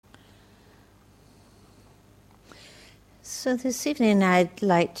So this evening I'd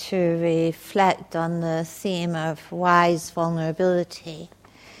like to reflect on the theme of wise vulnerability.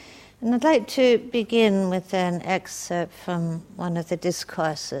 And I'd like to begin with an excerpt from one of the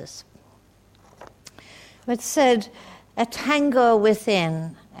discourses. It said, "A tangle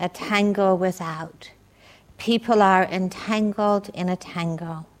within, a tangle without. People are entangled in a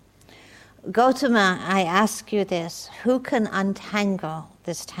tangle. Gautama, I ask you this, who can untangle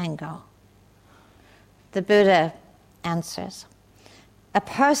this tangle?" The Buddha answers, "A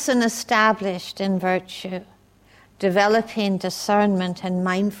person established in virtue, developing discernment and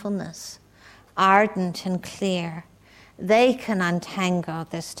mindfulness, ardent and clear, they can untangle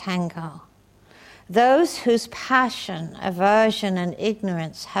this tangle. Those whose passion, aversion, and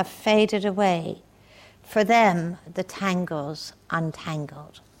ignorance have faded away, for them the tangle's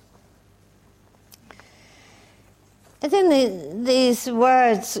untangled." I think these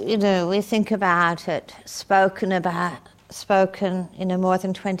words, we think about it, spoken, more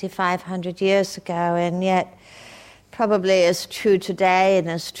than 2,500 years ago, and yet probably as true today and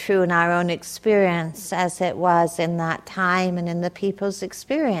as true in our own experience as it was in that time and in the people's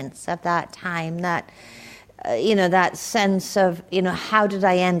experience of that time. That, that sense of, how did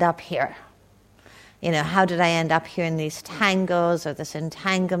I end up here? How did I end up here in these tangles or this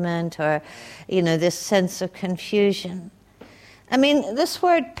entanglement or, this sense of confusion? I mean, this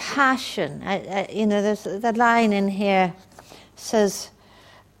word passion, there's the line in here says,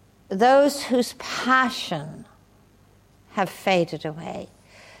 those whose passion have faded away.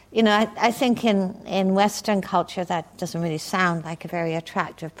 I think in Western culture that doesn't really sound like a very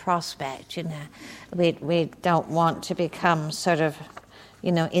attractive prospect. We don't want to become sort of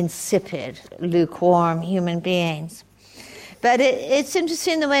insipid, lukewarm human beings. But it's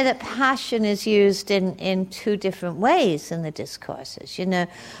interesting the way that passion is used in two different ways in the discourses.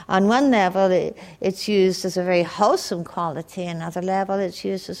 On one level, it's used as a very wholesome quality. Another level, it's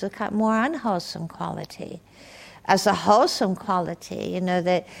used as a more unwholesome quality. As a wholesome quality,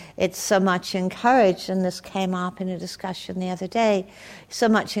 that it's so much encouraged, and this came up in a discussion the other day, so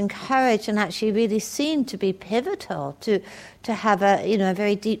much encouraged and actually really seen to be pivotal, to have a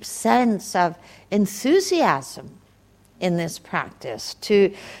very deep sense of enthusiasm in this practice.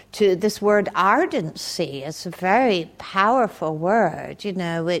 To this word ardency is a very powerful word,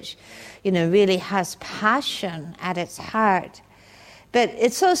 which really has passion at its heart. But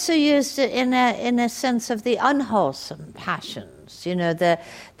it's also used in a sense of the unwholesome passions, the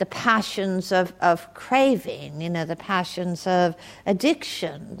passions of craving, the passions of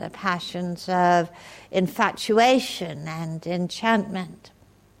addiction, the passions of infatuation and enchantment,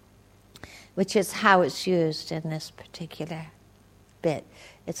 which is how it's used in this particular bit.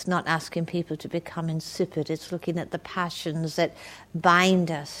 It's not asking people to become insipid, it's looking at the passions that bind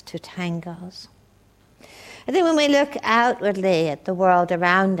us to tangles. I think when we look outwardly at the world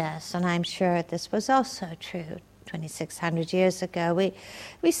around us, and I'm sure this was also true 2,600 years ago,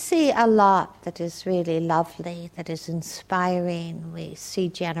 we see a lot that is really lovely, that is inspiring. We see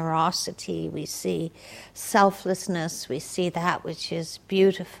generosity, we see selflessness, we see that which is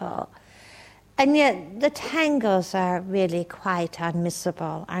beautiful. And yet the tangles are really quite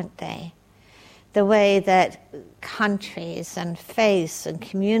unmissable, aren't they? The way that countries and faiths and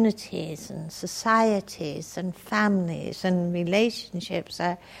communities and societies and families and relationships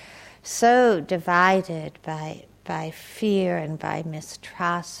are so divided by fear and by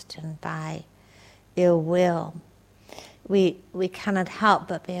mistrust and by ill will. We cannot help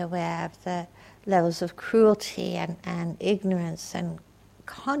but be aware of the levels of cruelty and ignorance and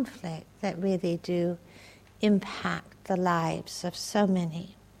conflict that really do impact the lives of so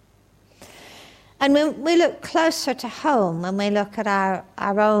many. And when we look closer to home, when we look at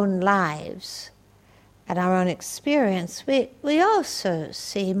our own lives and our own experience, we also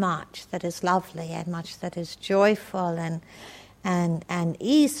see much that is lovely and much that is joyful and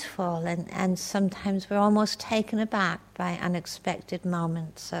easeful, and sometimes we're almost taken aback by unexpected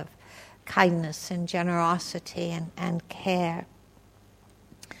moments of kindness and generosity and care.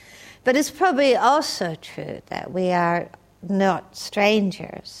 But it's probably also true that we are not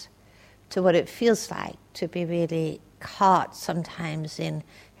strangers to what it feels like to be really caught sometimes in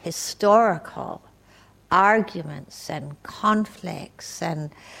historical arguments and conflicts, and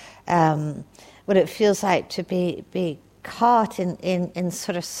what it feels like to be caught in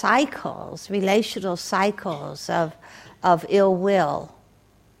sort of cycles, relational cycles of ill will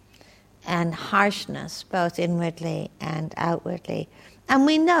and harshness, both inwardly and outwardly. And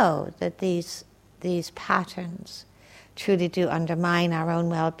we know that these patterns truly do undermine our own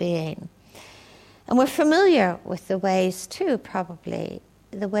well-being. And we're familiar with the ways too, probably,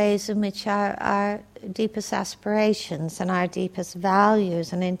 the ways in which our deepest aspirations and our deepest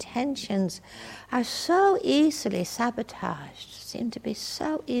values and intentions are so easily sabotaged, seem to be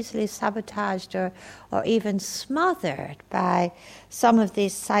so easily sabotaged or even smothered by some of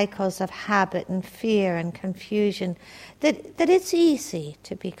these cycles of habit and fear and confusion, that it's easy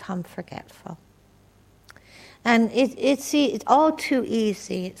to become forgetful. And it's all too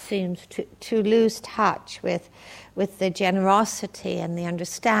easy, it seems, to lose touch with the generosity and the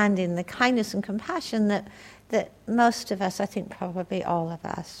understanding, the kindness and compassion that most of us, I think probably all of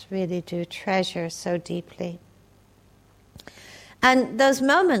us, really do treasure so deeply. And those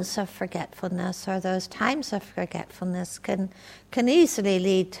moments of forgetfulness or those times of forgetfulness can easily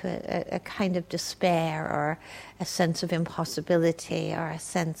lead to a kind of despair or a sense of impossibility or a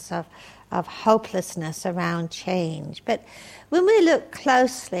sense of hopelessness around change. But when we look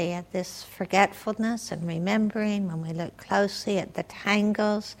closely at this forgetfulness and remembering, when we look closely at the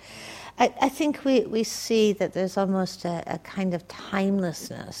tangles, I think we see that there's almost a kind of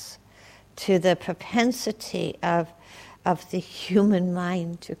timelessness to the propensity of the human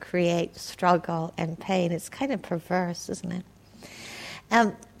mind to create struggle and pain. It's kind of perverse, isn't it?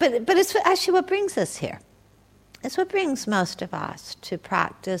 But it's actually what brings us here. It's what brings most of us to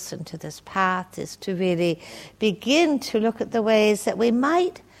practice and to this path, is to really begin to look at the ways that we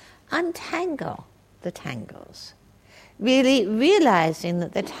might untangle the tangles. Really realizing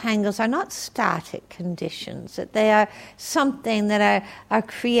that the tangles are not static conditions, that they are something that are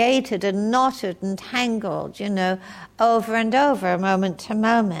created and knotted and tangled, over and over, moment to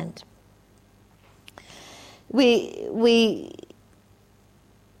moment. We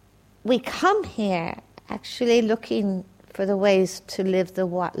come here actually looking for the ways to live the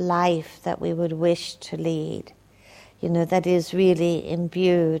life that we would wish to lead, that is really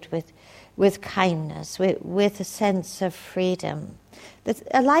imbued with kindness, with a sense of freedom,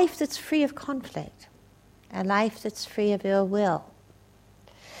 a life that's free of conflict, a life that's free of ill will.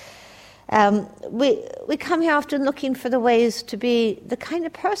 We come here often looking for the ways to be the kind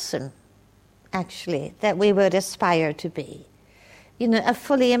of person, actually, that we would aspire to be. A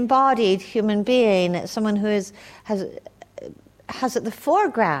fully embodied human being, someone who has at the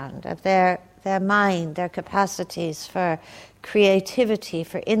foreground of their mind, their capacities for creativity,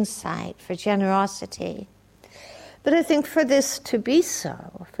 for insight, for generosity. But I think for this to be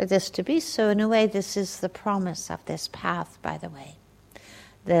so, in a way, this is the promise of this path, by the way.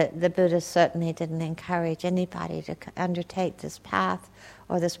 The Buddha certainly didn't encourage anybody to undertake this path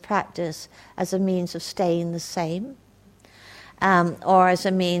or this practice as a means of staying the same, or as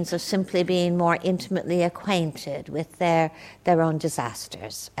a means of simply being more intimately acquainted with their own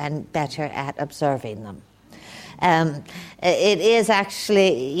disasters and better at observing them. It is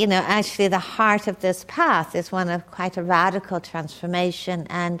actually the heart of this path is one of quite a radical transformation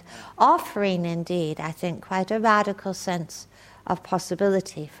and offering indeed, I think, quite a radical sense of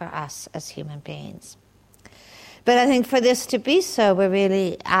possibility for us as human beings. But I think for this to be so, we're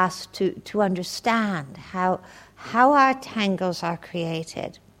really asked to understand how our tangles are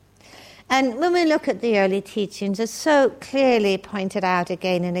created. And when we look at the early teachings, it's so clearly pointed out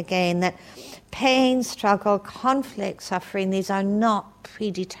again and again that pain, struggle, conflict, suffering, these are not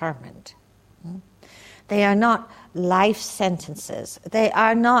predetermined. They are not life sentences. They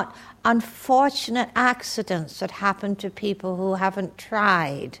are not unfortunate accidents that happen to people who haven't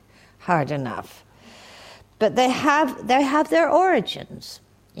tried hard enough. But they have their origins.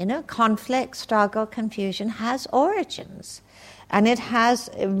 Conflict, struggle, confusion has origins, and it has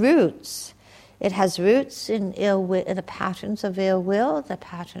roots. It has roots in ill will, the patterns of ill will, the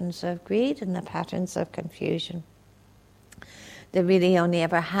patterns of greed, and the patterns of confusion. They really only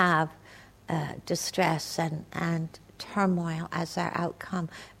ever have distress and turmoil as their outcome.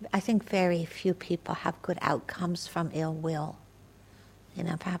 I think very few people have good outcomes from ill will.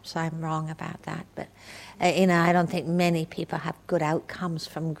 Perhaps I'm wrong about that, but I don't think many people have good outcomes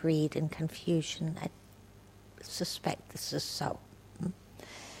from greed and confusion. I suspect this is so.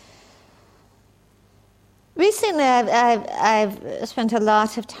 Recently, I've spent a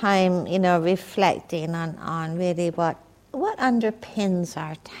lot of time, reflecting on really what underpins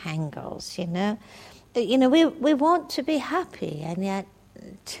our tangles. We want to be happy, and yet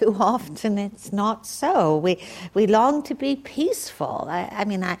too often it's not so. We long to be peaceful.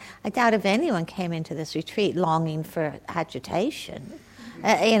 I doubt if anyone came into this retreat longing for agitation.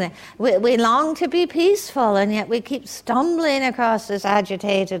 We long to be peaceful, and yet we keep stumbling across this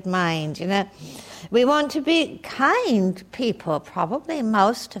agitated mind. We want to be kind people, probably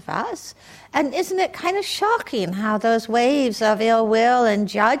most of us. And isn't it kind of shocking how those waves of ill will and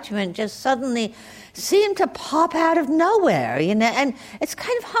judgment just suddenly seem to pop out of nowhere, and it's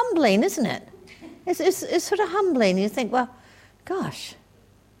kind of humbling, isn't it? It's sort of humbling. You think, well, gosh,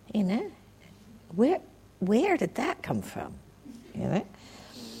 where did that come from?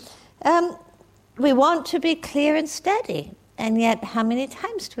 We want to be clear and steady, and yet how many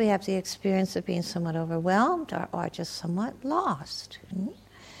times do we have the experience of being somewhat overwhelmed or just somewhat lost?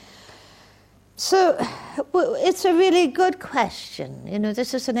 So it's a really good question.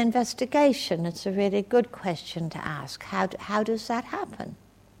 This is an investigation. It's a really good question to ask. How does that happen?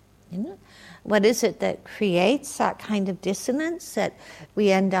 What is it that creates that kind of dissonance, that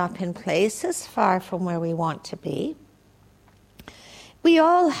we end up in places far from where we want to be? We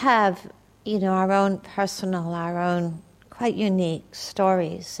all have, our own personal, our own quite unique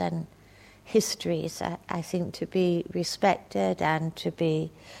stories and histories, I think, to be respected and to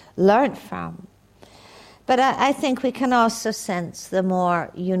be learned from. But I think we can also sense the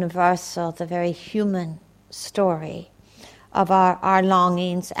more universal, the very human story of our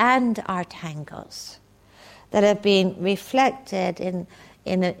longings and our tangles that have been reflected in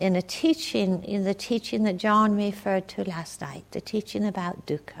the teaching that John referred to last night, the teaching about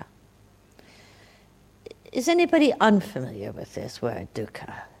dukkha. Is anybody unfamiliar with this word,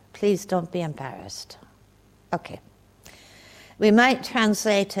 dukkha? Please don't be embarrassed. Okay. We might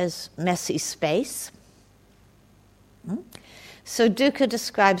translate as messy space. So dukkha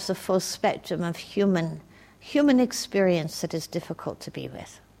describes the full spectrum of human experience that is difficult to be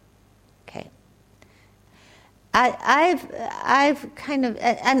with. Okay. I've kind of,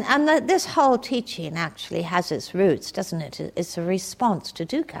 and this whole teaching actually has its roots, doesn't it? It's a response to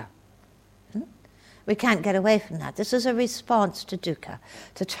dukkha. We can't get away from that. This is a response to dukkha,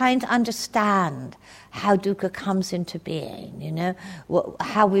 to trying to understand how dukkha comes into being,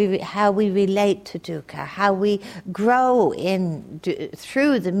 how we relate to dukkha, how we grow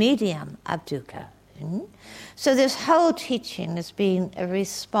through the medium of dukkha. So this whole teaching is being a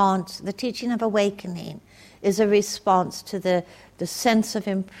response, the teaching of awakening is a response to the sense of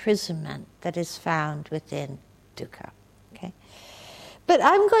imprisonment that is found within dukkha. Okay? But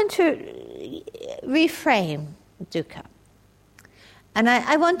I'm going to reframe dukkha. And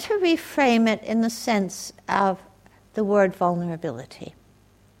I want to reframe it in the sense of the word vulnerability.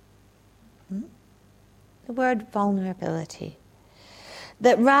 The word vulnerability.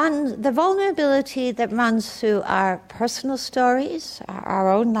 The vulnerability that runs through our personal stories, our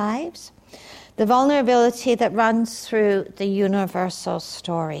own lives, the vulnerability that runs through the universal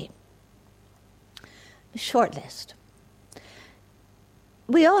story. A short list.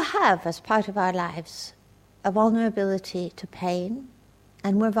 We all have, as part of our lives, a vulnerability to pain,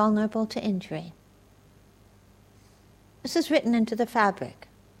 and we're vulnerable to injury. This is written into the fabric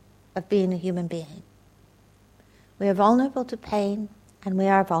of being a human being. We are vulnerable to pain, and we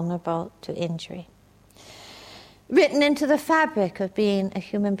are vulnerable to injury. Written into the fabric of being a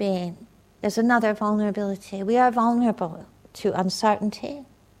human being, there's another vulnerability. We are vulnerable to uncertainty,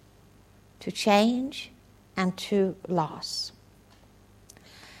 to change, and to loss.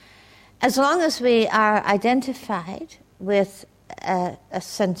 As long as we are identified with a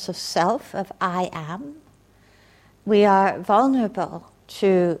sense of self, of I am, we are vulnerable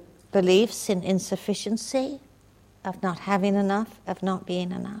to beliefs in insufficiency, of not having enough, of not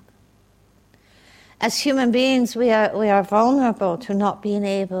being enough. As human beings, we are vulnerable to not being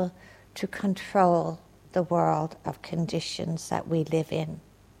able to control the world of conditions that we live in.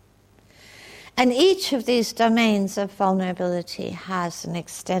 And each of these domains of vulnerability has an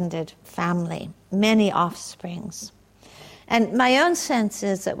extended family, many offsprings. And my own sense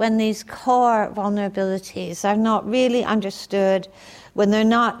is that when these core vulnerabilities are not really understood, when they're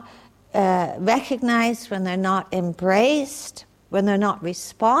not recognized, when they're not embraced, when they're not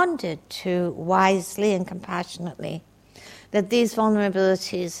responded to wisely and compassionately, that these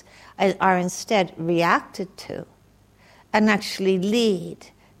vulnerabilities are instead reacted to and actually lead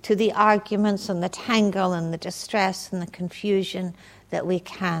to the arguments and the tangle and the distress and the confusion that we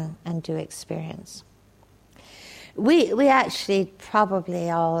can and do experience. We actually probably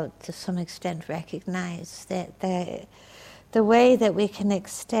all, to some extent, recognize that the way that we can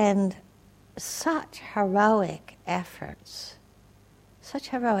extend such heroic efforts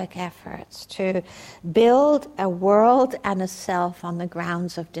to build a world and a self on the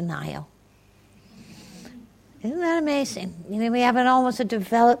grounds of denial. Isn't that amazing? We have almost a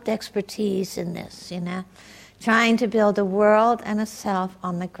developed expertise in this, trying to build a world and a self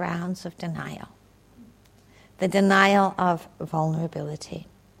on the grounds of denial. The denial of vulnerability.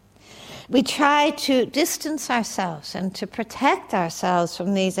 We try to distance ourselves and to protect ourselves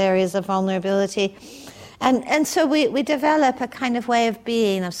from these areas of vulnerability. And so we develop a kind of way of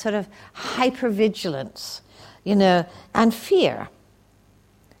being, of sort of hypervigilance, and fear.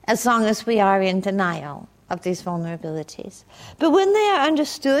 as long as we are in denial of these vulnerabilities. But when they are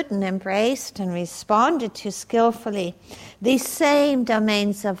understood and embraced and responded to skillfully, these same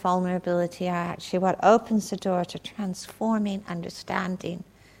domains of vulnerability are actually what opens the door to transforming understanding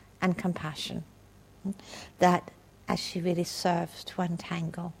and compassion that actually really serves to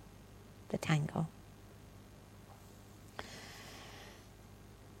untangle the tangle.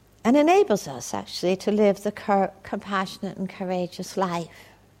 And enables us actually to live the compassionate and courageous life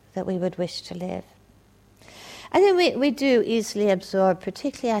that we would wish to live. I think we do easily absorb,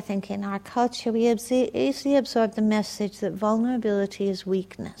 particularly I think in our culture, we easily absorb the message that vulnerability is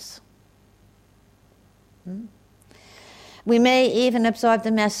weakness. We may even absorb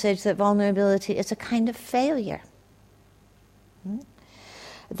the message that vulnerability is a kind of failure.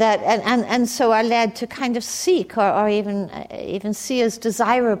 That and so are led to kind of seek or even see as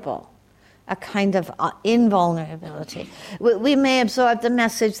desirable a kind of invulnerability. We may absorb the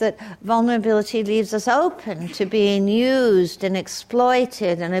message that vulnerability leaves us open to being used and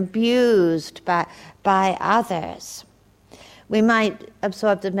exploited and abused by others. We might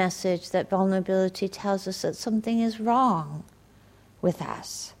absorb the message that vulnerability tells us that something is wrong with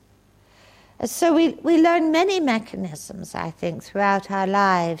us. So we learn many mechanisms, I think, throughout our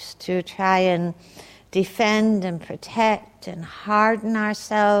lives to try and defend and protect and harden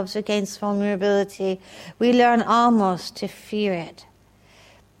ourselves against vulnerability. We learn almost to fear it.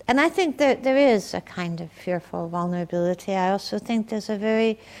 And I think that there is a kind of fearful vulnerability. I also think there's a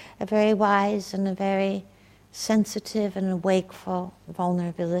very wise and a very sensitive and wakeful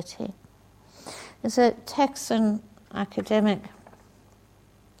vulnerability. There's a Texan academic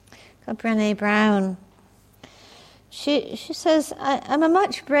called Brené Brown. She says, I'm a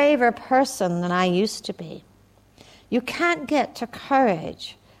much braver person than I used to be. You can't get to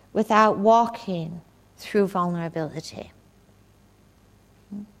courage without walking through vulnerability.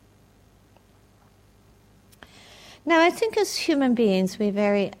 Now, I think as human beings, we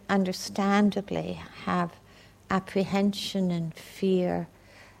very understandably have apprehension and fear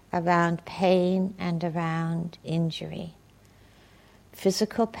around pain and around injury.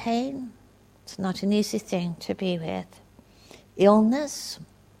 Physical pain, it's not an easy thing to be with. Illness,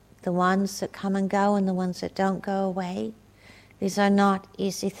 the ones that come and go and the ones that don't go away, these are not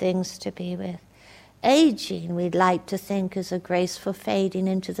easy things to be with. Aging, we'd like to think, is a graceful fading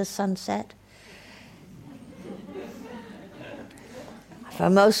into the sunset. For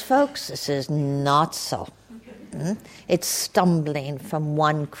most folks, this is not so. It's stumbling from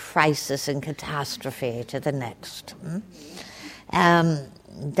one crisis and catastrophe to the next.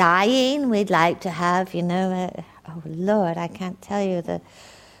 Dying, we'd like to have, oh Lord, I can't tell you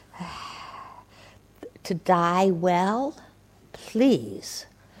to die well, please.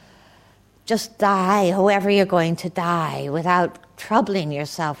 Just die however you're going to die without troubling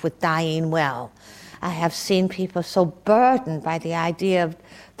yourself with dying well. I have seen people so burdened by the idea of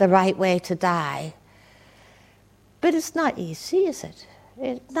the right way to die. But it's not easy, is it?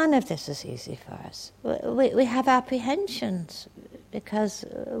 None of this is easy for us. We have apprehensions because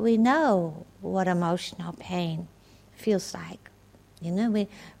we know what emotional pain feels like. We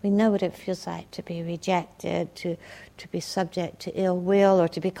know what it feels like to be rejected, to be subject to ill will, or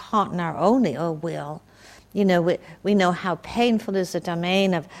to be caught in our own ill will. We know how painful is the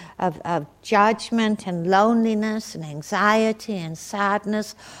domain of judgment and loneliness and anxiety and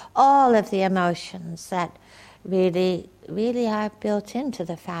sadness, all of the emotions that really are built into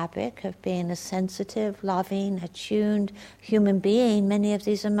the fabric of being a sensitive, loving, attuned human being. Many of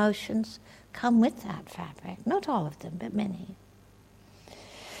these emotions come with that fabric. Not all of them, but many.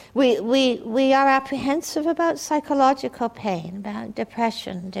 We are apprehensive about psychological pain, about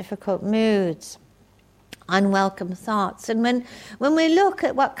depression, difficult moods, unwelcome thoughts. And when we look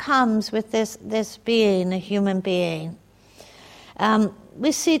at what comes with this being, a human being,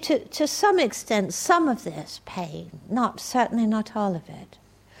 we see to some extent some of this pain, certainly not all of it,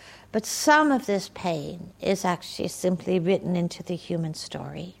 but some of this pain is actually simply written into the human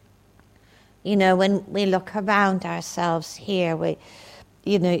story. When we look around ourselves here,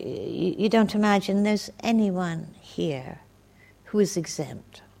 you don't imagine there's anyone here who is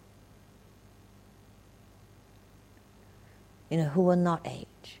exempt. Who will not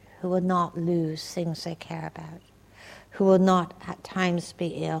age, who will not lose things they care about, who will not at times be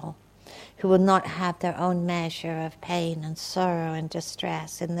ill, who will not have their own measure of pain and sorrow and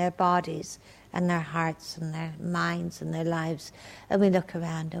distress in their bodies and their hearts and their minds and their lives. And we look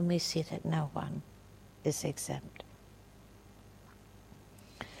around and we see that no one is exempt.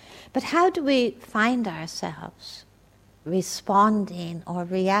 But how do we find ourselves responding or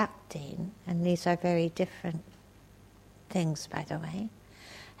reacting? And these are very different things, by the way.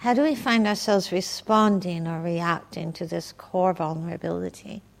 How do we find ourselves responding or reacting to this core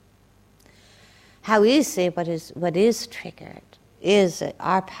vulnerability? How easy what is triggered is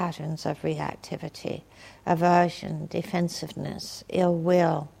our patterns of reactivity, aversion, defensiveness, ill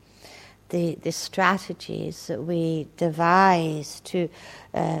will, the strategies that we devise to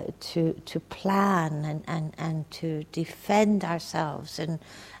plan and to defend ourselves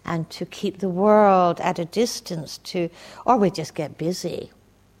and to keep the world at a distance, or we just get busy.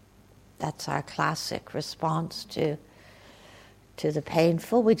 That's our classic response to the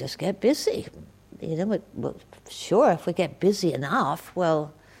painful. We just get busy. Well, sure, if we get busy enough,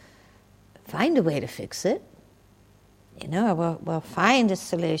 we'll find a way to fix it. We'll find a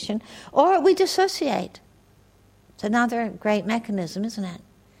solution. Or we dissociate. It's another great mechanism, isn't it?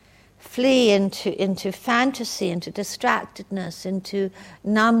 Flee into fantasy, into distractedness, into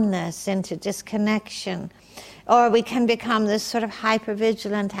numbness, into disconnection. Or we can become this sort of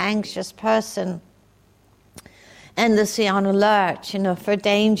hypervigilant, anxious person, endlessly on alert, for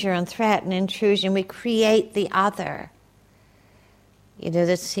danger and threat and intrusion. We create the other,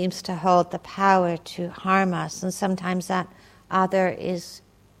 that seems to hold the power to harm us. And sometimes that other is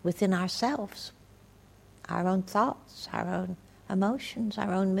within ourselves, our own thoughts, our own emotions,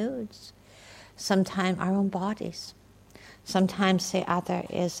 our own moods, sometimes our own bodies. Sometimes the other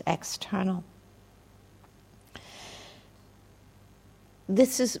is external.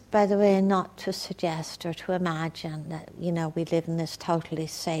 This is, by the way, not to suggest or to imagine that, we live in this totally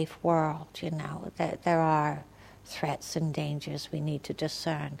safe world, that there are threats and dangers we need to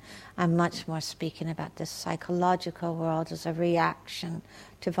discern. I'm much more speaking about this psychological world as a reaction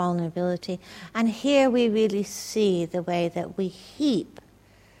to vulnerability. And here we really see the way that we heap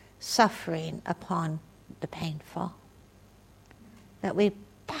suffering upon the painful, that we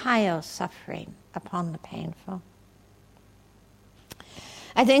pile suffering upon the painful.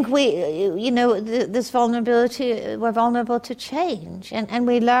 I think this vulnerability, we're vulnerable to change, and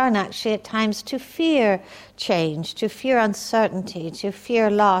we learn actually at times to fear change, to fear uncertainty, to fear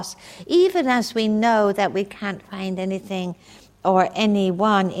loss, even as we know that we can't find anything or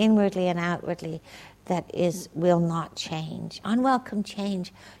anyone inwardly and outwardly that will not change. Unwelcome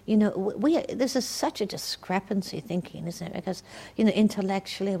change, this is such a discrepancy thinking, isn't it? Because,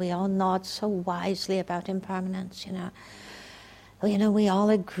 intellectually we all nod so wisely about impermanence, we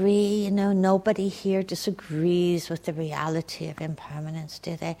all agree, nobody here disagrees with the reality of impermanence,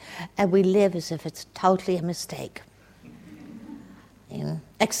 do they? And we live as if it's totally a mistake.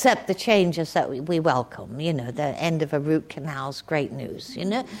 Except the changes that we welcome, the end of a root canal is great news,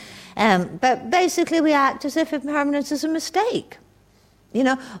 But basically we act as if impermanence is a mistake.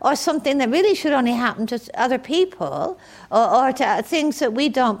 Or something that really should only happen to other people, or to things that we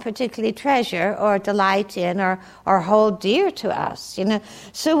don't particularly treasure or delight in or hold dear to us,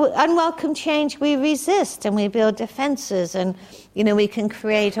 So unwelcome change we resist, and we build defenses, and, we can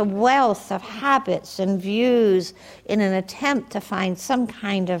create a wealth of habits and views in an attempt to find some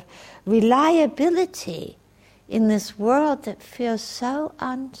kind of reliability in this world that feels so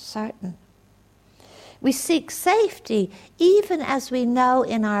uncertain. We seek safety even as we know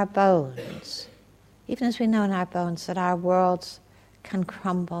in our bones, that our worlds can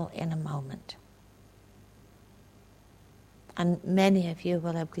crumble in a moment. And many of you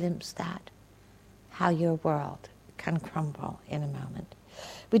will have glimpsed that, how your world can crumble in a moment.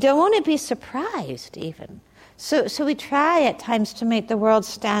 We don't want to be surprised even. So we try at times to make the world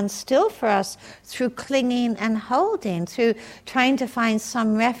stand still for us through clinging and holding, through trying to find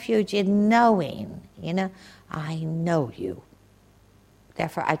some refuge in knowing. I know you.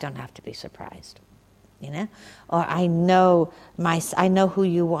 Therefore, I don't have to be surprised. Or I know who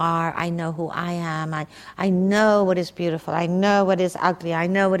you are. I know who I am. I know what is beautiful. I know what is ugly. I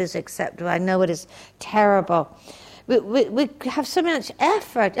know what is acceptable. I know what is terrible. We have so much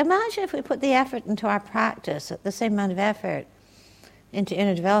effort. Imagine if we put the effort into our practice, the same amount of effort into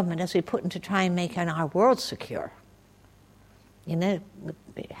inner development as we put into trying to make our world secure.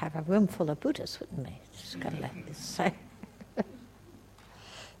 We'd have a room full of Buddhists, wouldn't we? Just gotta let this say.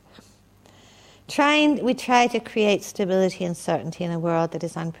 We try to create stability and certainty in a world that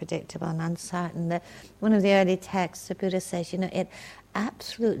is unpredictable and uncertain. One of the early texts, the Buddha says, it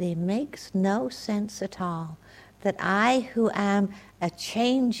absolutely makes no sense at all that I, who am a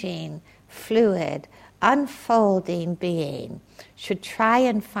changing, fluid, unfolding being, should try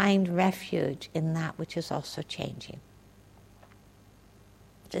and find refuge in that which is also changing.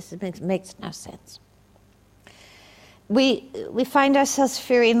 Just makes no sense. We find ourselves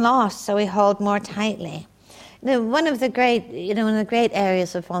fearing loss, so we hold more tightly. one of the great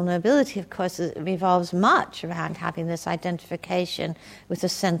areas of vulnerability, of course, revolves much around having this identification with a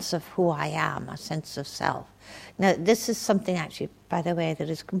sense of who I am, a sense of self. Now, this is something actually, by the way, that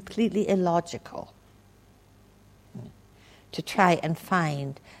is completely illogical. To try and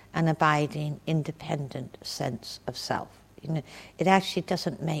find an abiding, independent sense of self. It actually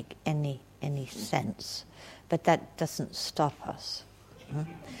doesn't make any sense, but that doesn't stop us.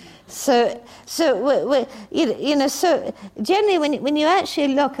 So generally, when you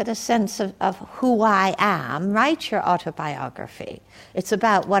actually look at a sense of who I am, write your autobiography. It's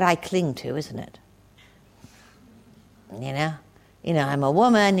about what I cling to, isn't it? I'm a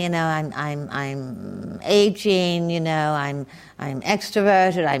woman. I'm aging. I'm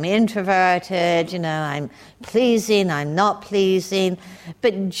extroverted. I'm introverted. I'm pleasing. I'm not pleasing.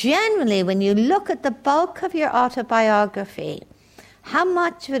 But generally, when you look at the bulk of your autobiography, how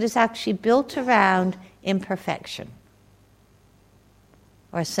much of it is actually built around imperfection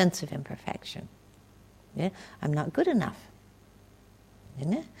or a sense of imperfection? Yeah? I'm not good enough.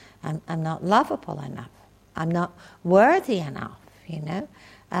 I'm not lovable enough. I'm not worthy enough.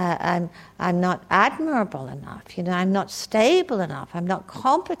 I'm not admirable enough. I'm not stable enough. I'm not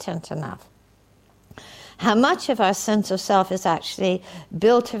competent enough. How much of our sense of self is actually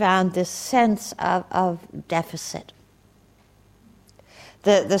built around this sense of deficit,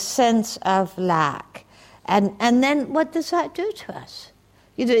 the sense of lack, and then what does that do to us?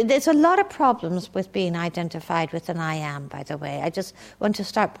 There's a lot of problems with being identified with an I am. By the way, I just want to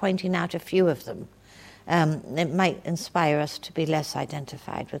start pointing out a few of them. It might inspire us to be less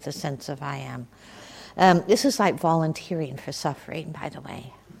identified with the sense of I am. This is like volunteering for suffering, by the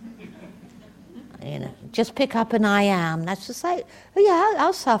way. Just pick up an I am. That's just like, oh yeah,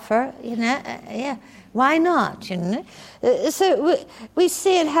 I'll suffer. Yeah, why not? So we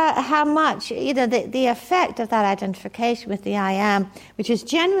see it how much the effect of that identification with the I am, which is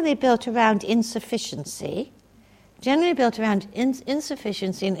generally built around insufficiency. Generally built around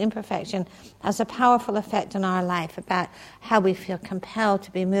insufficiency and imperfection, has a powerful effect on our life about how we feel compelled to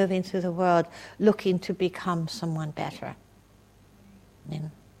be moving through the world looking to become someone better.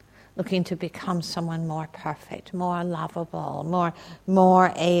 Looking to become someone more perfect, more lovable,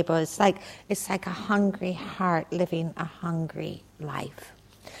 more able. It's like a hungry heart living a hungry life,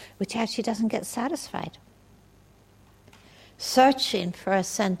 which actually doesn't get satisfied. Searching for a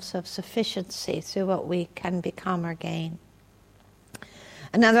sense of sufficiency through what we can become or gain.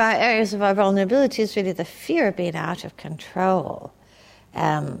 Another areas of our vulnerability is really the fear of being out of control.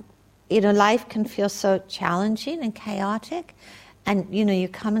 Life can feel so challenging and chaotic, and you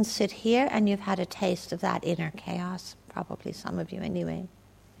come and sit here and you've had a taste of that inner chaos, probably some of you anyway.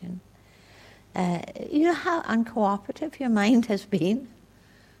 How uncooperative your mind has been?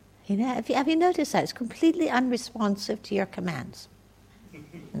 Have you noticed that? It's completely unresponsive to your commands.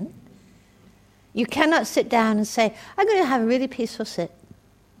 You cannot sit down and say, I'm going to have a really peaceful sit.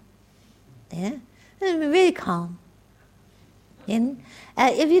 Yeah? It'll be really calm.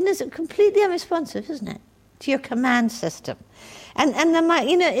 It's completely unresponsive, isn't it, to your command system. And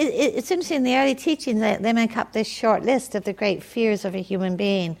it's interesting, in the early teachings, they make up this short list of the great fears of a human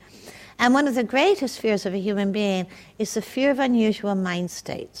being. And one of the greatest fears of a human being is the fear of unusual mind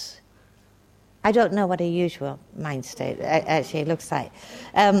states. I don't know what a usual mind state actually looks like.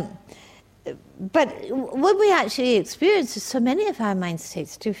 But what we actually experience is so many of our mind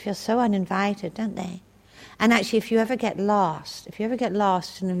states do feel so uninvited, don't they? And actually, if you ever get lost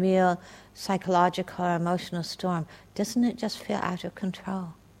in a real psychological or emotional storm, doesn't it just feel out of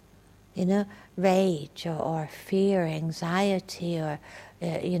control? Rage or fear, anxiety, or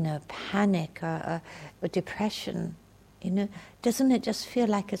panic or depression. Doesn't it just feel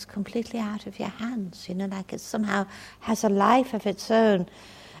like it's completely out of your hands? Like it somehow has a life of its own.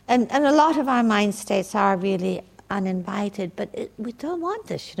 And a lot of our mind states are really uninvited, but we don't want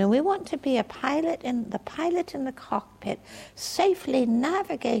this. We want to be the pilot in the cockpit, safely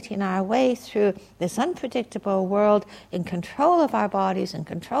navigating our way through this unpredictable world, in control of our bodies, in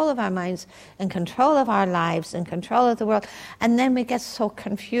control of our minds, in control of our lives, in control of the world. And then we get so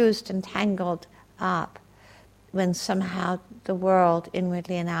confused and tangled up when somehow the world,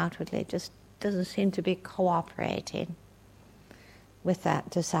 inwardly and outwardly, just doesn't seem to be cooperating with that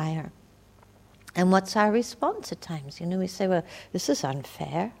desire. And what's our response at times? We say, well, this is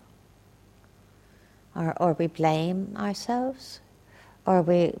unfair. Or we blame ourselves. or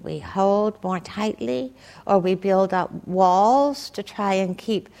we hold more tightly, or we build up walls to try and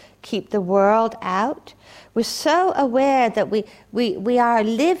keep the world out. We're so aware that we are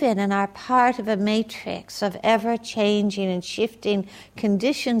living and are part of a matrix of ever-changing and shifting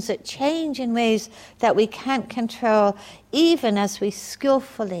conditions that change in ways that we can't control, even as we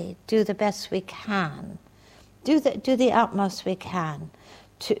skillfully do the best we can, do the utmost we can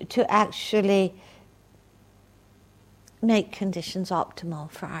to actually make conditions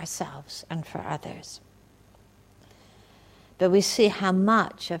optimal for ourselves and for others. But we see how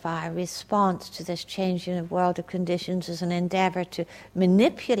much of our response to this changing of world of conditions is an endeavor to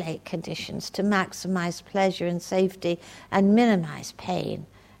manipulate conditions to maximize pleasure and safety and minimize pain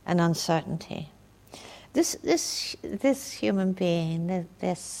and uncertainty. This human being,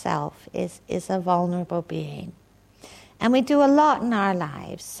 this self, is a vulnerable being. And we do a lot in our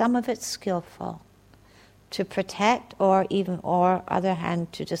lives, some of it skillful, to protect or other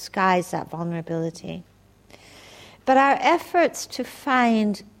hand, to disguise that vulnerability. But our efforts to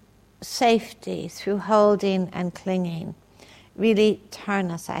find safety through holding and clinging really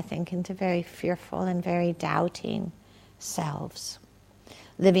turn us, I think, into very fearful and very doubting selves,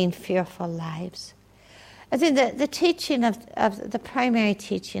 living fearful lives. I think that the teaching of the primary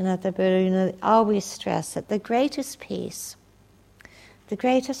teaching of the Buddha, always stress that the greatest peace, the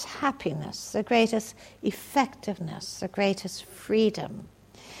greatest happiness, the greatest effectiveness, the greatest freedom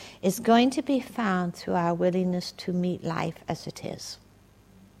is going to be found through our willingness to meet life as it is.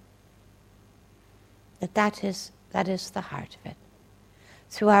 That is the heart of it.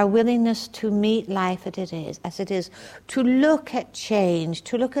 Through our willingness to meet life as it is, to look at change,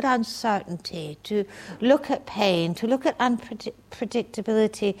 to look at uncertainty, to look at pain, to look at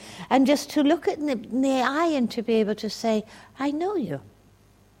unpredictability, and just to look at in the eye and to be able to say, I know you.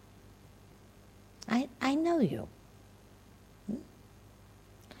 I know you.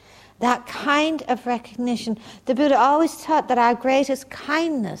 That kind of recognition. The Buddha always taught that our greatest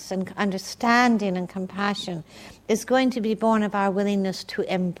kindness and understanding and compassion is going to be born of our willingness to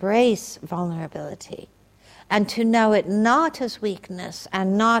embrace vulnerability and to know it not as weakness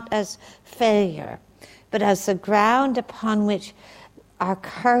and not as failure, but as the ground upon which our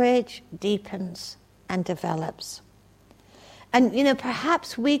courage deepens and develops. And,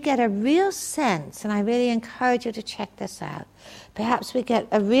 perhaps we get a real sense, and I really encourage you to check this out, perhaps we get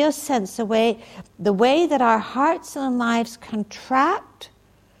a real sense the way that our hearts and lives contract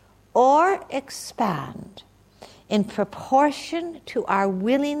or expand in proportion to our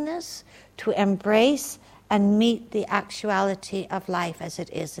willingness to embrace and meet the actuality of life as it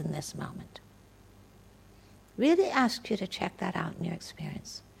is in this moment. Really ask you to check that out in your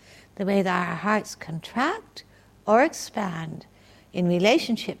experience. The way that our hearts contract or expand in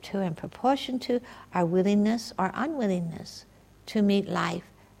relationship to and proportion to our willingness or unwillingness to meet life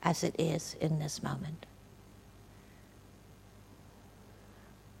as it is in this moment.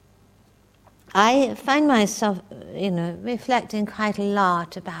 I find myself, reflecting quite a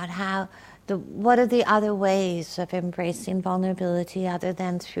lot about what are the other ways of embracing vulnerability other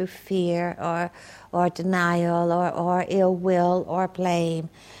than through fear or denial or ill will or blame.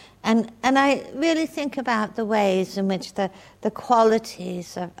 And I really think about the ways in which the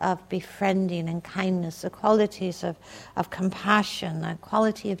qualities of befriending and kindness, the qualities of compassion, the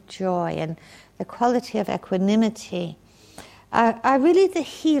quality of joy, and the quality of equanimity are really the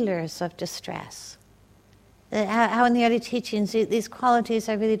healers of distress. How in the early teachings these qualities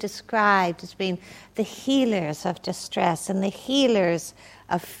are really described as being the healers of distress and the healers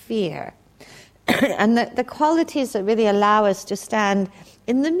of fear. And the qualities that really allow us to stand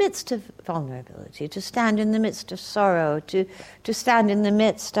in the midst of vulnerability, to stand in the midst of sorrow, to stand in the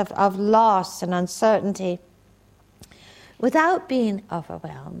midst of loss and uncertainty without being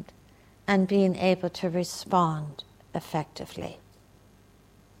overwhelmed and being able to respond effectively.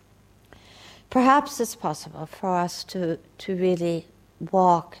 Perhaps it's possible for us to really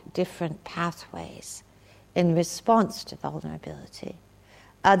walk different pathways in response to vulnerability,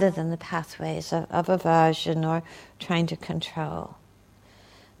 other than the pathways of aversion or trying to control.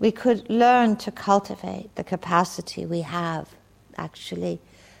 We could learn to cultivate the capacity we have, actually,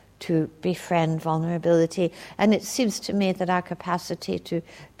 to befriend vulnerability. And it seems to me that our capacity to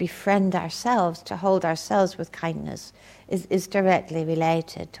befriend ourselves, to hold ourselves with kindness, is directly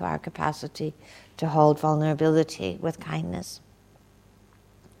related to our capacity to hold vulnerability with kindness.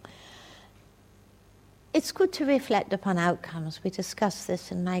 It's good to reflect upon outcomes. We discussed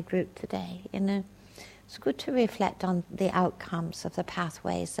this in my group today. It's good to reflect on the outcomes of the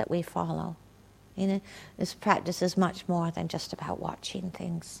pathways that we follow. This practice is much more than just about watching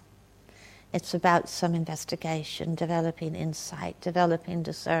things. It's about some investigation, developing insight, developing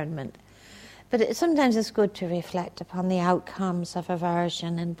discernment. But sometimes it's good to reflect upon the outcomes of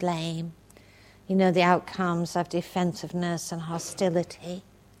aversion and blame. The outcomes of defensiveness and hostility,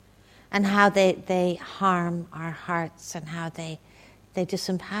 and how they harm our hearts, and how they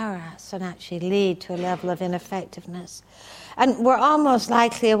disempower us and actually lead to a level of ineffectiveness. And we're almost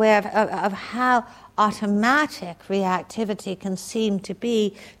likely aware of how automatic reactivity can seem to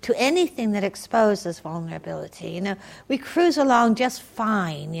be to anything that exposes vulnerability. We cruise along just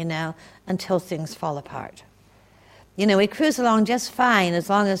fine, until things fall apart. We cruise along just fine as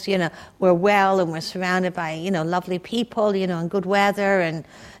long as, we're well and we're surrounded by, lovely people, and good weather and,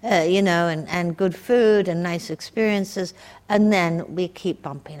 and good food and nice experiences. And then we keep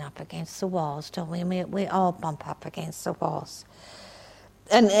bumping up against the walls, don't we? We all bump up against the walls.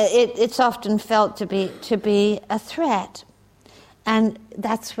 And it's often felt to be a threat. And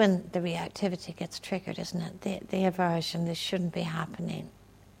that's when the reactivity gets triggered, isn't it? The aversion, this shouldn't be happening.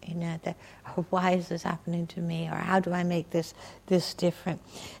 Why is this happening to me? Or how do I make this different?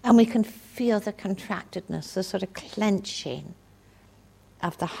 And we can feel the contractedness, the sort of clenching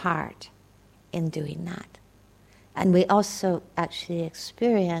of the heart in doing that. And we also actually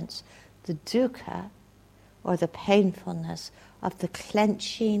experience the dukkha, or the painfulness of the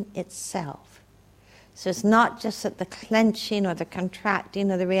clenching itself. So it's not just that the clenching or the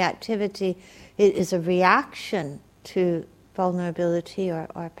contracting or the reactivity is a reaction to vulnerability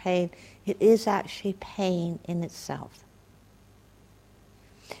or pain. It is actually pain in itself.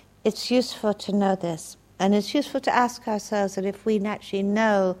 It's useful to know this, and it's useful to ask ourselves that if we actually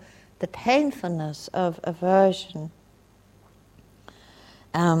know the painfulness of aversion,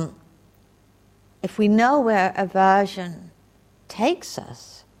 if we know where aversion takes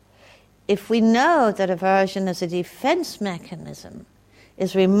us, if we know that aversion as a defense mechanism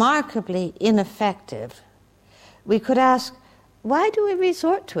is remarkably ineffective, we could ask, why do we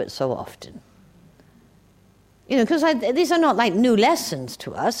resort to it so often? Because these are not like new lessons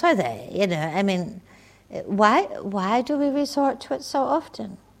to us, are they? Why do we resort to it so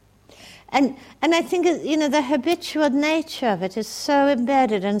often? And I think, the habitual nature of it is so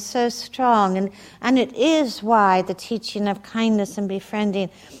embedded and so strong, and it is why the teaching of kindness and befriending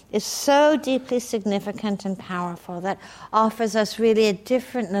is so deeply significant and powerful, that offers us really a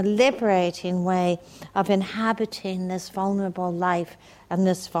different and a liberating way of inhabiting this vulnerable life and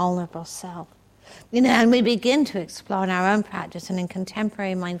this vulnerable self. And we begin to explore in our own practice and in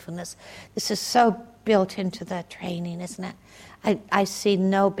contemporary mindfulness. This is so built into the training, isn't it? I see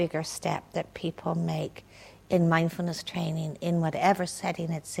no bigger step that people make in mindfulness training, in whatever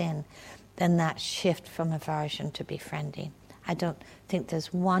setting it's in, than that shift from aversion to befriending. I don't think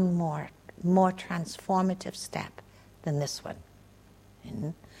there's one more transformative step than this one. Mm-hmm.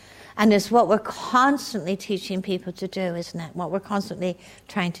 And it's what we're constantly teaching people to do, isn't it? What we're constantly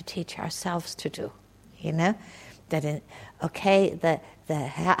trying to teach ourselves to do, That, the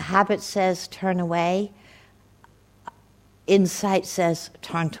habit says turn away, insight says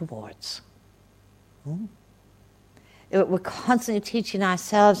turn towards. We're constantly teaching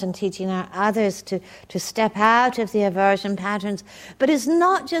ourselves and teaching our others to step out of the aversion patterns, but it's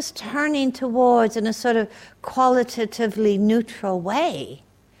not just turning towards in a sort of qualitatively neutral way.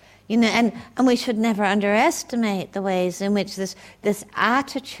 And we should never underestimate the ways in which this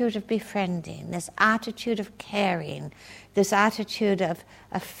attitude of befriending, this attitude of caring, this attitude of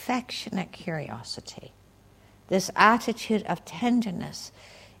affectionate curiosity, this attitude of tenderness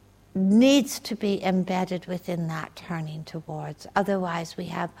needs to be embedded within that turning towards. Otherwise, we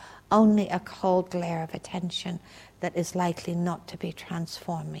have only a cold glare of attention that is likely not to be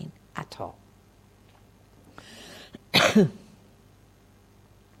transforming at all.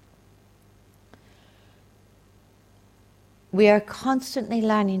 We are constantly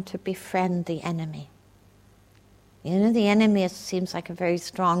learning to befriend the enemy. The enemy seems like a very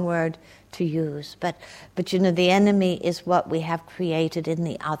strong word to use, but the enemy is what we have created in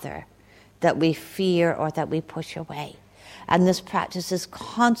the other, that we fear or that we push away. And this practice is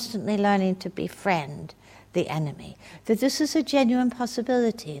constantly learning to befriend the enemy. That this is a genuine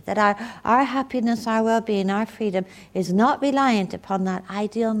possibility, that our happiness, our well-being, our freedom is not reliant upon that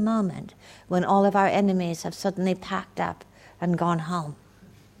ideal moment when all of our enemies have suddenly packed up and gone home.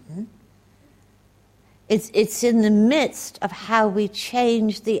 It's in the midst of how we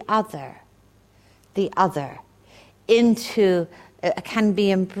change the other into, can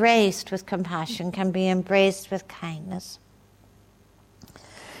be embraced with compassion, can be embraced with kindness.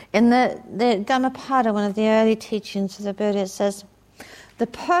 In the Dhammapada, one of the early teachings of the Buddha, it says, the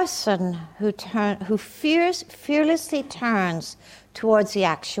person who fearlessly turns towards the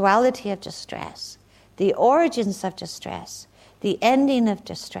actuality of distress, the origins of distress, the ending of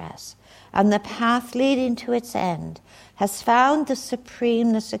distress, and the path leading to its end, has found the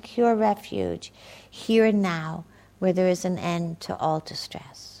supreme, the secure refuge here and now, where there is an end to all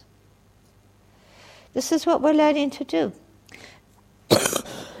distress. This is what we're learning to do.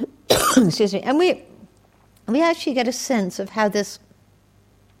 Excuse me. And we actually get a sense of how this,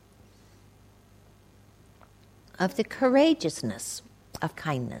 of the courageousness of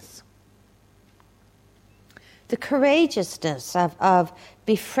kindness. The courageousness of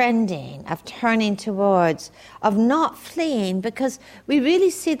befriending, of turning towards, of not fleeing, because we really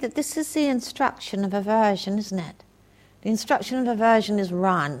see that this is the instruction of aversion, isn't it? The instruction of aversion is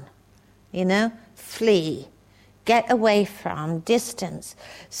run, flee, get away from, distance.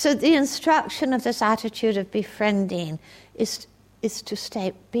 So the instruction of this attitude of befriending is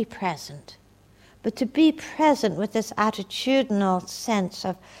to be present. But to be present with this attitudinal sense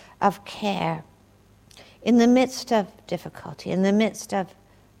of care in the midst of difficulty, in the midst of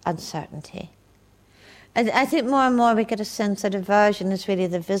uncertainty. I think more and more we get a sense that aversion is really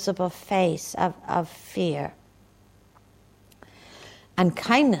the visible face of fear. And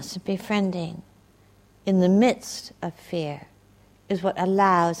kindness and befriending in the midst of fear is what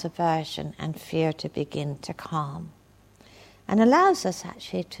allows aversion and fear to begin to calm, and allows us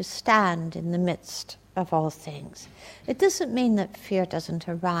actually to stand in the midst of all things. It doesn't mean that fear doesn't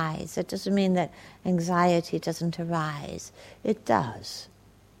arise. It doesn't mean that anxiety doesn't arise. It does.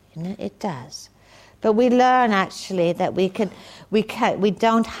 It does. But we learn actually that we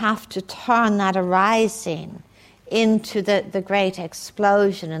don't have to turn that arising into the great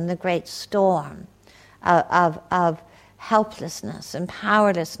explosion and the great storm of helplessness and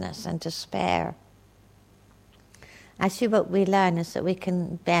powerlessness and despair. Actually, what we learn is that we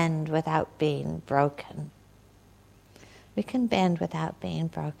can bend without being broken. We can bend without being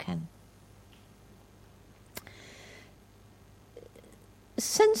broken.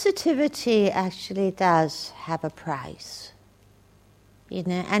 Sensitivity actually does have a price,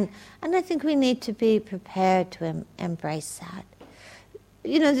 and I think we need to be prepared to embrace that.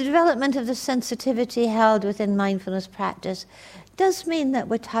 The development of the sensitivity held within mindfulness practice does mean that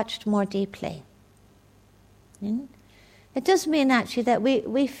we're touched more deeply. It does mean actually that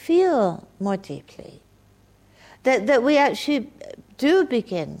we feel more deeply, that we actually do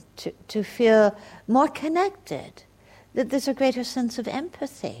begin to feel more connected, that there's a greater sense of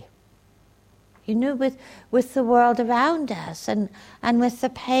empathy, with the world around us and with the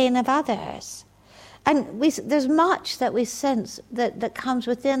pain of others. And there's much that we sense that comes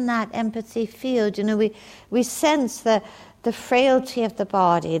within that empathy field. We sense the frailty of the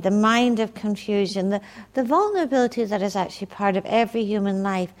body, the mind of confusion, the vulnerability that is actually part of every human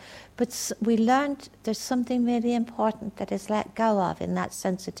life. But we learned there's something really important that is let go of in that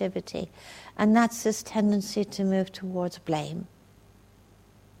sensitivity, and that's this tendency to move towards blame.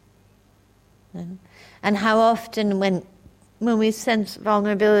 And how often when we sense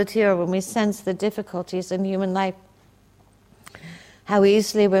vulnerability or when we sense the difficulties in human life, how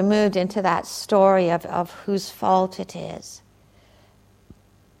easily we're moved into that story of whose fault it is.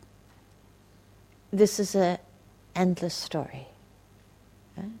 This is an endless story.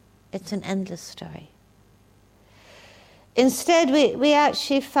 It's an endless story. Instead, we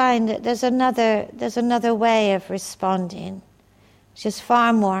actually find that there's another way of responding, which is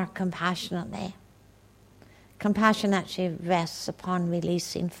far more compassionately. Compassion actually rests upon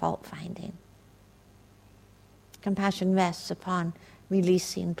releasing fault-finding. Compassion rests upon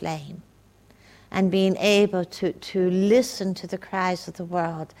releasing blame and being able to listen to the cries of the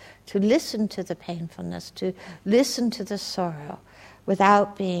world, to listen to the painfulness, to listen to the sorrow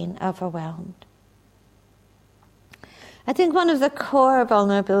without being overwhelmed. I think one of the core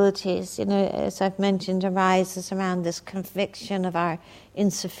vulnerabilities, as I've mentioned, arises around this conviction of our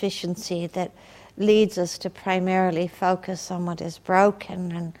insufficiency that leads us to primarily focus on what is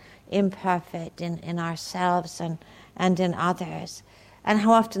broken and imperfect in ourselves and in others, and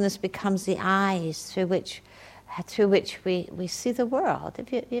how often this becomes the eyes through which we see the world.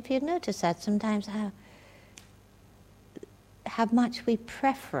 If you notice that sometimes how much we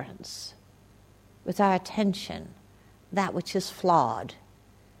preference with our attention that which is flawed,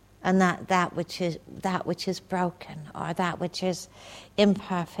 and that which is broken, or that which is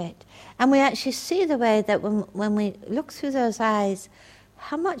imperfect. And we actually see the way that when we look through those eyes,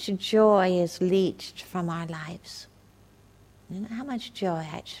 how much joy is leached from our lives. How much joy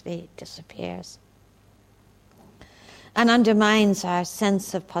actually disappears. and undermines our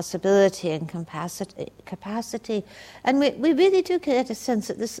sense of possibility and capacity. And we really do get a sense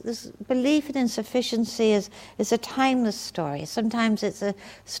that this belief in insufficiency is a timeless story. Sometimes it's a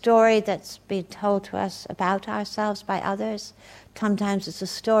story that's been told to us about ourselves by others. Sometimes it's a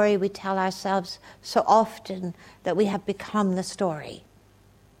story we tell ourselves so often that we have become the story.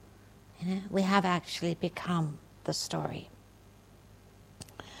 You know, we have actually become the story.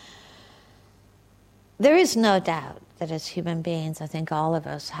 There is no doubt that as human beings, I think all of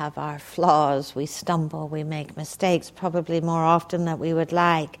us have our flaws. We stumble, we make mistakes, probably more often than we would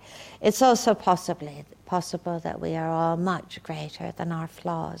like. It's also possible that we are all much greater than our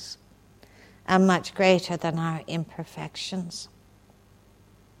flaws and much greater than our imperfections.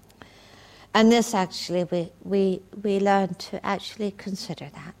 And this actually, we learn to actually consider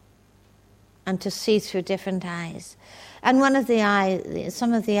that and to see through different eyes. And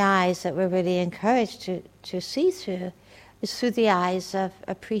some of the eyes that we're really encouraged to see through is through the eyes of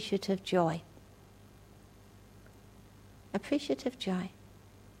appreciative joy. Appreciative joy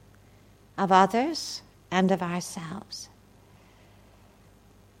of others and of ourselves.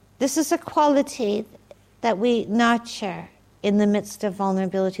 This is a quality that we nurture in the midst of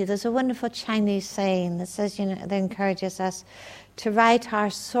vulnerability. There's a wonderful Chinese saying that says, that encourages us to write our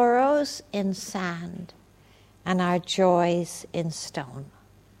sorrows in sand and our joys in stone.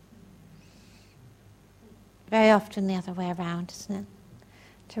 Very often the other way around, isn't it?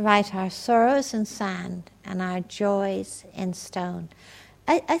 To write our sorrows in sand and our joys in stone.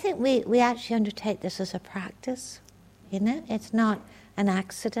 I think we actually undertake this as a practice. It's not an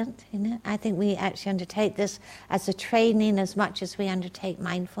accident. I think we actually undertake this as a training as much as we undertake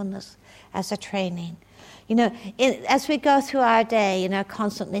mindfulness as a training. As we go through our day,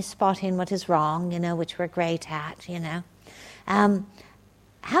 constantly spotting what is wrong, which we're great at,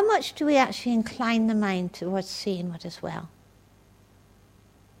 how much do we actually incline the mind towards seeing what is well?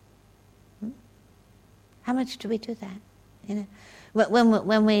 How much do we do that?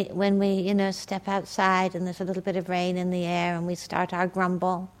 When we step outside and there's a little bit of rain in the air and we start our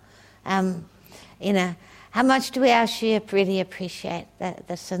grumble, how much do we actually really appreciate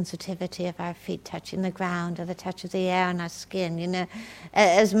the sensitivity of our feet touching the ground or the touch of the air on our skin,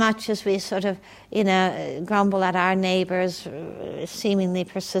 as much as we sort of, grumble at our neighbors' seemingly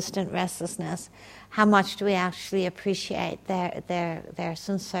persistent restlessness, how much do we actually appreciate their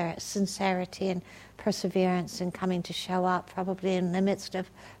sincerity and perseverance in coming to show up, probably in the midst of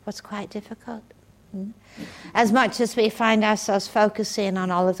what's quite difficult. As much as we find ourselves focusing on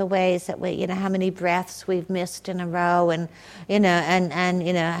all of the ways that we, how many breaths we've missed in a row, and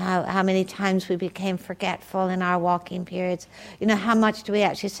how many times we became forgetful in our walking periods. How much do we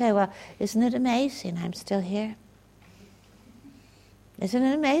actually say, well, isn't it amazing I'm still here? Isn't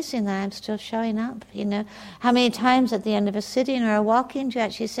it amazing that I'm still showing up? How many times at the end of a sitting or a walking do you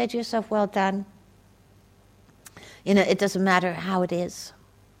actually say to yourself, well done? It doesn't matter how it is,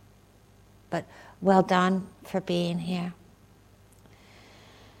 but well done for being here.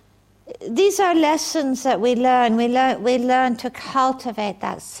 These are lessons that we learn. We learn to cultivate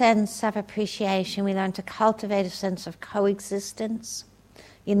that sense of appreciation. We learn to cultivate a sense of coexistence.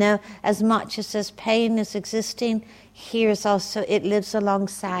 As much as this pain is existing, here's also, it lives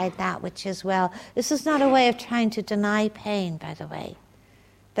alongside that which is well. This is not a way of trying to deny pain, by the way,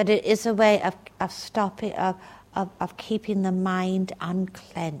 but it is a way of stopping, of keeping the mind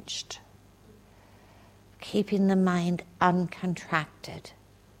unclenched, keeping the mind uncontracted,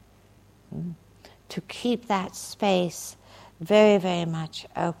 to keep that space very, very much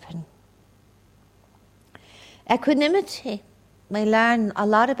open. Equanimity. We learn a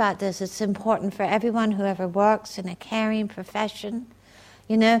lot about this. It's important for everyone who ever works in a caring profession.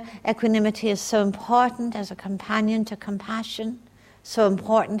 Equanimity is so important as a companion to compassion, so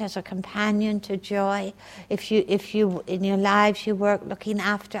important as a companion to joy. If you in your lives you work looking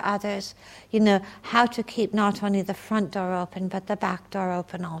after others, how to keep not only the front door open but the back door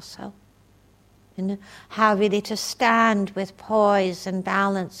open also. How really to stand with poise and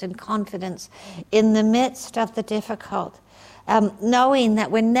balance and confidence in the midst of the difficult, knowing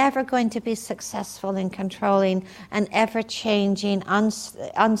that we're never going to be successful in controlling an ever-changing,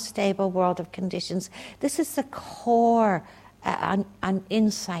 unstable world of conditions. This is the core an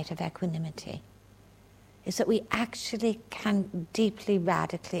insight of equanimity, is that we actually can deeply,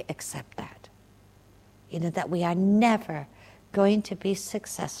 radically accept that. That we are never going to be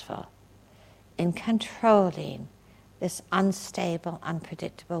successful in controlling this unstable,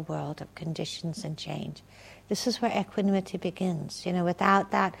 unpredictable world of conditions and change. This is where equanimity begins.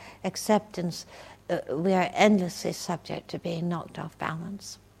 Without that acceptance, we are endlessly subject to being knocked off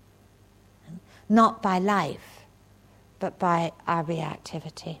balance. Not by life, but by our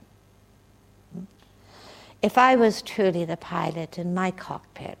reactivity. If I was truly the pilot in my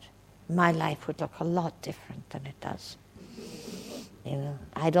cockpit, my life would look a lot different than it does.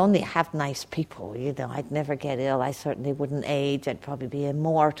 I'd only have nice people, I'd never get ill, I certainly wouldn't age, I'd probably be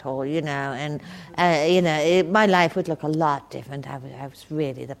immortal, and my life would look a lot different. I was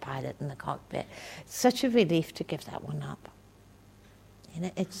really the pilot in the cockpit. It's such a relief to give that one up.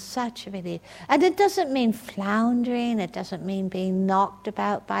 It's such a relief. And it doesn't mean floundering, it doesn't mean being knocked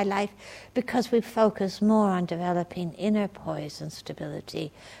about by life, because we focus more on developing inner poise and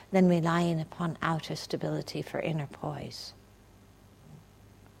stability than relying upon outer stability for inner poise.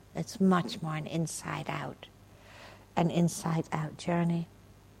 It's much more an inside-out journey.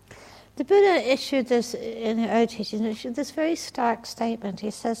 The Buddha issued this, in the early teachings, issued this very stark statement.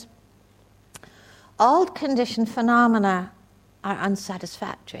 He says, all conditioned phenomena are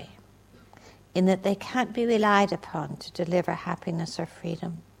unsatisfactory in that they can't be relied upon to deliver happiness or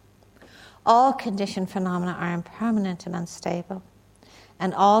freedom. All conditioned phenomena are impermanent and unstable,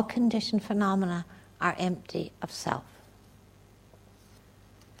 and all conditioned phenomena are empty of self.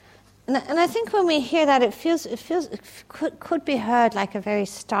 And I think when we hear that, it could be heard like a very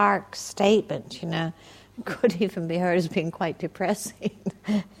stark statement, It could even be heard as being quite depressing.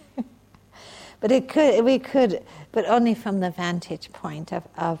 But but only from the vantage point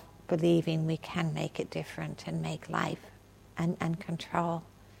of believing we can make it different and make life and control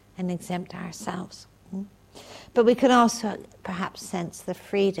and exempt ourselves. But we can also perhaps sense the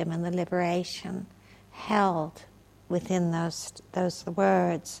freedom and the liberation held within those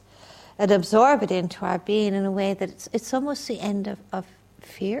words and absorb it into our being in a way that it's almost the end of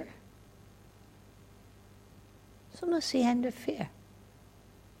fear. It's almost the end of fear.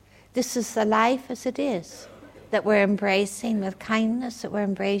 This is the life as it is, that we're embracing with kindness, that we're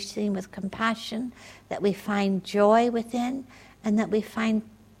embracing with compassion, that we find joy within, and that we find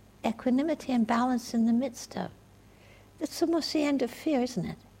equanimity and balance in the midst of. That's almost the end of fear, isn't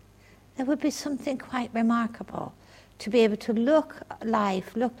it? That would be something quite remarkable, to be able to look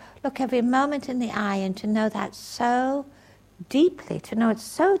life, look every moment in the eye, and to know that so deeply, to know it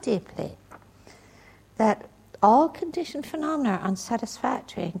so deeply, that all conditioned phenomena are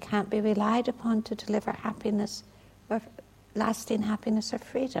unsatisfactory and can't be relied upon to deliver happiness or lasting happiness or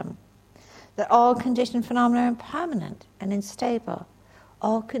freedom. That all conditioned phenomena are impermanent and unstable.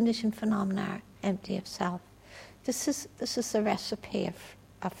 All conditioned phenomena are empty of self. This is the recipe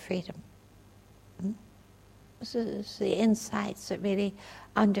of freedom. This is the insights that really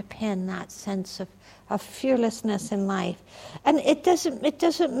underpin that sense of fearlessness in life. And it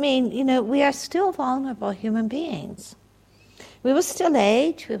doesn't mean, we are still vulnerable human beings. We will still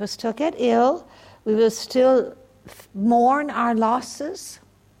age, we will still get ill, we will still mourn our losses,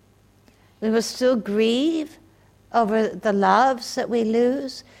 we will still grieve over the loves that we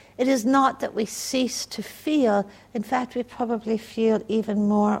lose. It is not that we cease to feel. In fact, we probably feel even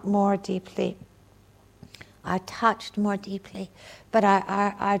more deeply, are touched more deeply, but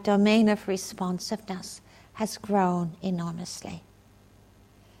our domain of responsiveness has grown enormously.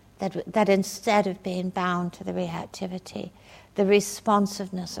 That instead of being bound to the reactivity, the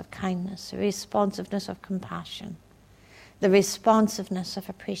responsiveness of kindness, the responsiveness of compassion, the responsiveness of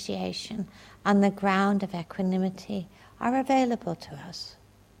appreciation on the ground of equanimity are available to us.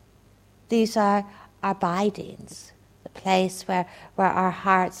 These are our abidings, the place where our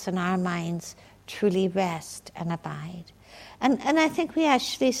hearts and our minds truly rest and abide. And I think we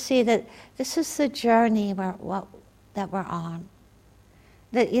actually see that this is the journey that we're on.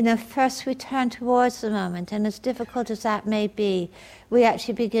 That, first we turn towards the moment, and as difficult as that may be, we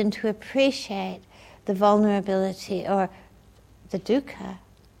actually begin to appreciate the vulnerability or the dukkha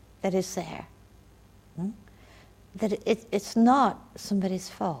that is there. That it's not somebody's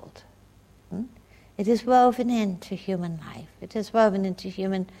fault. It is woven into human life. It is woven into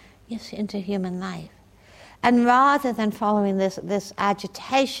human life. And rather than following this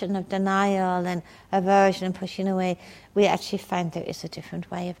agitation of denial and aversion and pushing away, we actually find there is a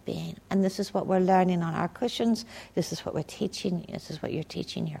different way of being. And this is what we're learning on our cushions. This is what we're teaching. This is what you're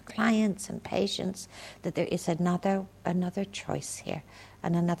teaching your clients and patients, that there is another choice here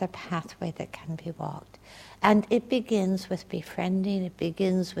and another pathway that can be walked. And it begins with befriending, it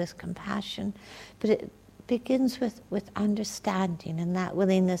begins with compassion, but it begins with understanding and that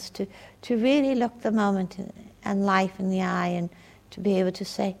willingness to really look the moment and life in the eye and to be able to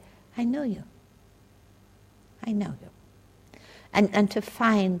say, I know you. I know you. And to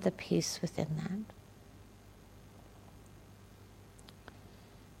find the peace within that.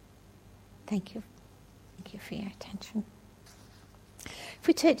 Thank you. Thank you for your attention. If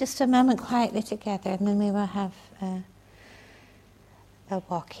we take just a moment quietly together, and then we will have a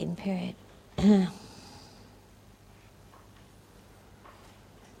walking period.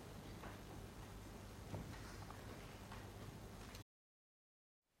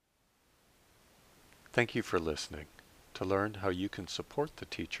 Thank you for listening. To learn how you can support the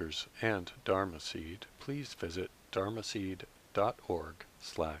teachers and Dharma Seed, please visit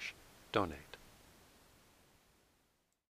dharmaseed.org/donate.